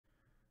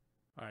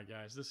All right,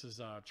 guys, this is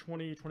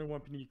 2021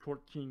 Panini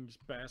Court Kings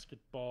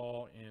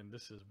basketball, and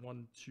this is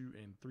 1, 2,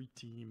 and 3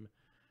 team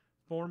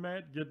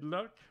format. Good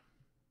luck.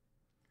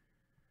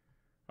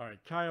 All right,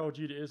 Kyle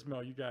G to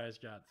Ismail, you guys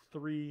got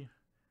 3.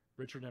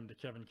 Richard M to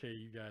Kevin K,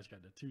 you guys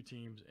got the 2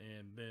 teams,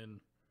 and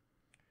then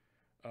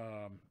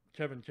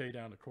Kevin K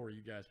down to Corey,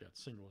 you guys got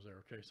singles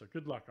there. Okay, so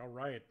good luck. All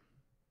right.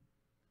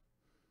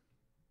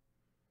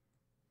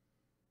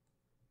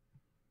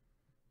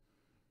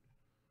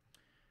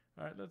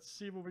 All right, let's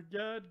see what we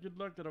got. Good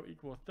luck. That'll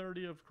equal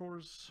 30, of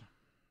course.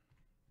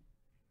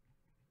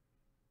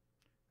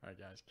 All right,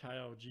 guys.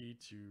 Kyle G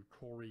to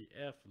Corey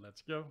F.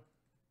 Let's go.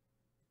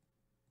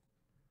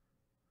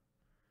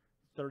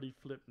 30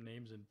 flip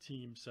names and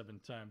teams 7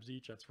 times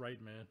each. That's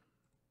right, man.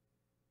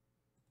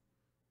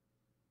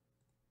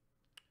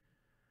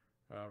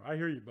 I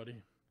hear you, buddy.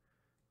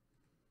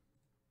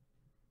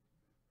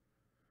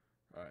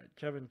 All right,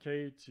 Kevin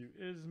K to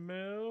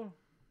Ismail.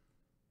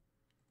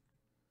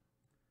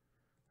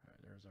 All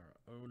right, there's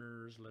our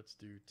owners. Let's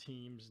do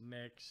teams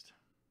next.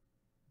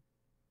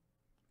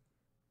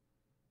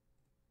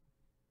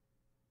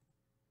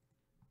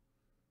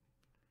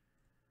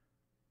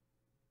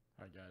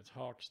 All right, guys.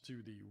 Hawks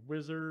to the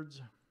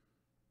Wizards.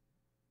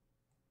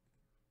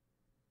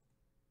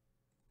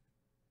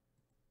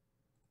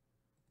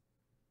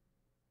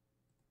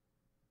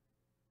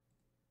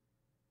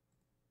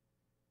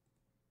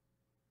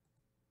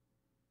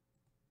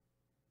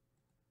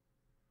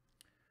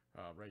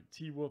 All right,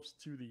 T-Wolves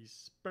to the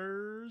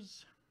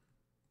Spurs.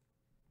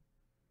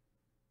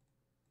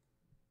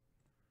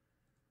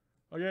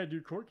 Oh, yeah,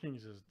 dude, Court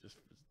Kings is just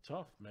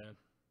tough, man.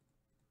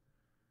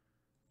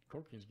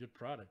 Court Kings, good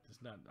product. It's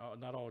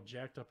not all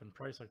jacked up in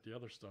price like the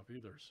other stuff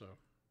either, so.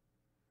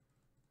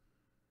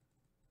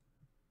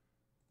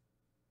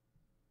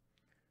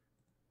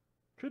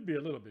 Could be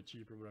a little bit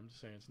cheaper, but I'm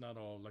just saying it's not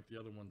all like the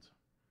other ones.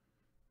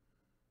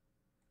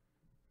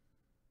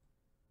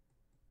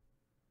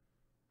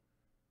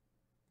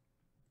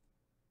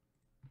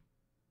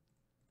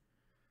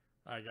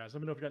 All right, guys,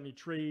 let me know if you got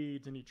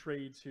any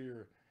trades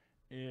here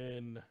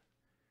in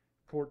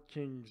Court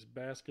Kings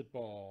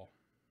basketball.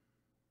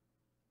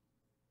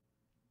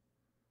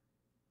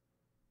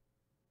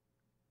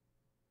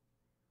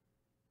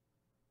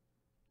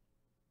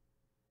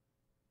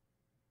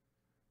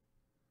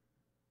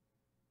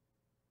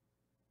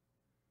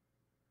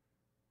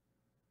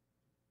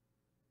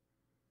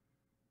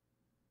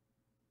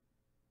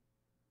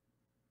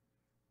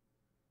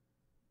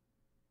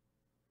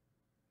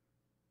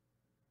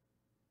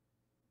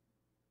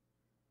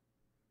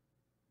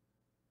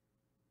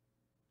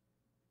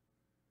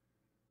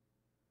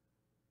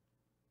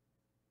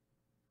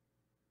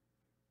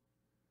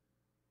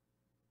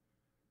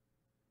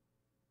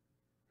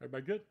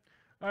 Everybody good?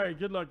 All right,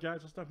 good luck, guys.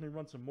 Let's definitely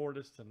run some more of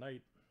this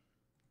tonight.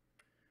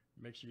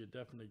 Make sure you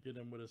definitely get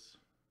in with us.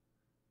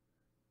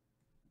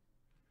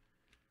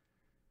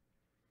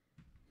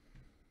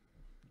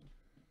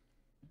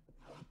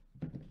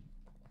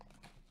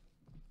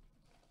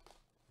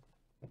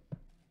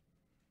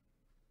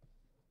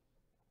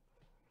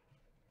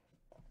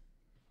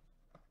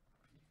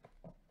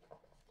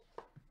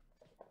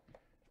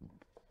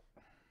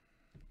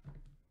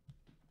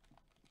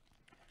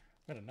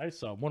 Had a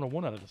nice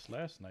 101 out of this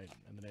last night,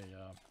 and then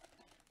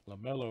a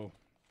LaMelo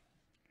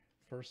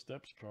first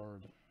steps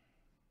card.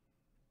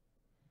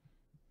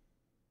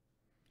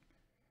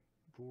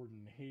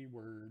 Gordon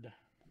Hayward.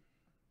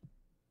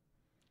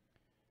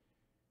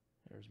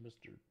 There's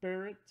Mr.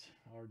 Barrett,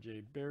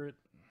 R.J. Barrett.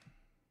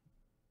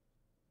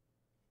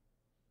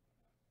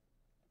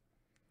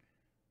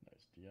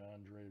 Nice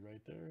DeAndre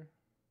right there.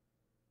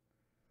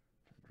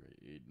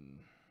 DeAndre Aiden.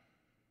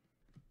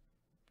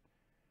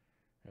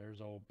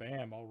 There's old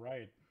Bam, all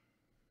right.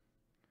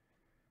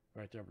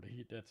 Right there for the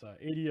Heat. That's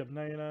 80 of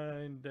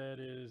 99. That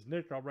is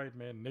Nick. All right,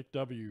 man. Nick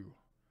W.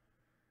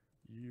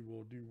 You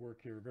will do work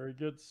here. Very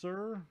good,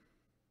 sir.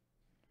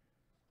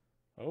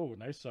 Oh,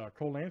 nice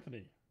Cole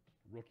Anthony.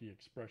 Rookie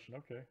expression.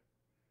 Okay.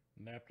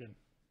 Napkin.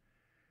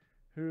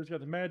 Who's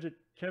got the Magic?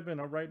 Kevin.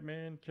 All right,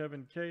 man.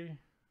 Kevin K.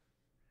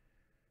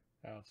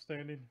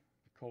 Outstanding.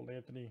 Cole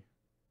Anthony.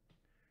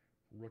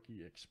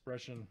 Rookie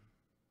expression.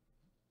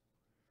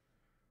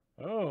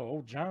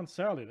 Oh, John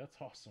Sally. That's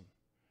awesome.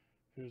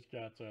 Who's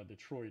got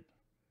Detroit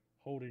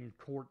holding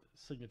court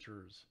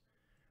signatures?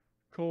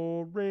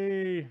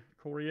 Corey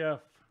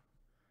F.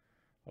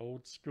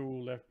 Old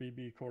school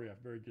FBB Corey F.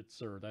 Very good,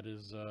 sir. That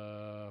is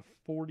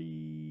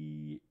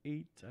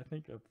 48, I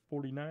think, of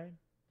 49.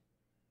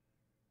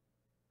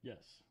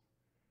 Yes.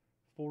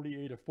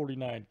 48 of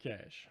 49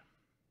 cash.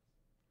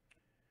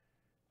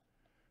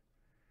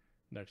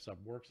 Next up,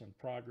 works in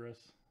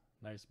progress.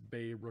 Nice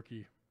Bay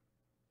rookie.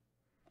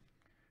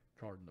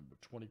 Card number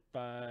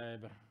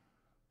 25.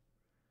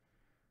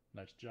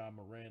 Nice job,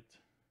 Morant.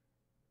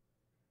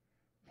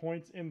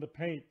 Points in the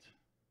paint.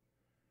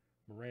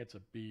 Morant's a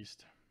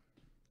beast.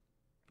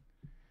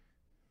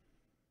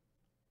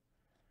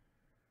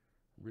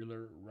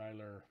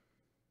 Ryler.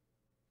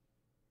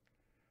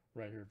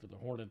 Right here for the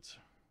Hornets.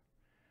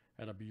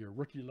 That'll be your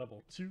rookie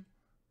level 2.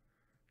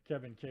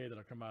 Kevin K.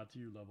 That'll come out to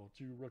you, level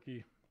 2 rookie.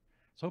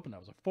 I was hoping that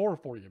was a 4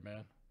 for you, man.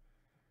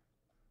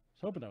 I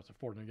was hoping that was a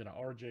 4. Then you get an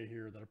RJ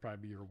here. That'll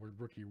probably be your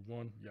rookie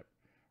 1. Yep,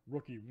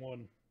 rookie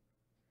 1.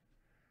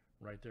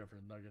 Right there for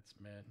the Nuggets,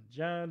 man.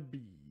 John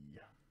B.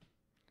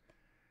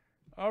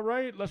 All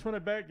right, let's run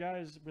it back,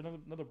 guys.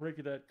 Another break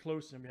of that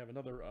close, and we have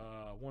another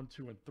 1,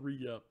 2, and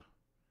 3 up.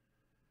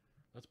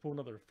 Let's pull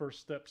another First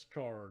Steps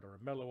card, or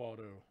a Mellow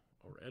Auto,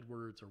 or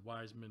Edwards, or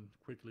Wiseman,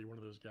 quickly, one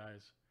of those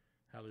guys.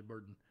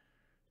 Halliburton.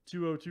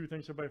 202,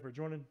 thanks everybody for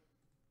joining.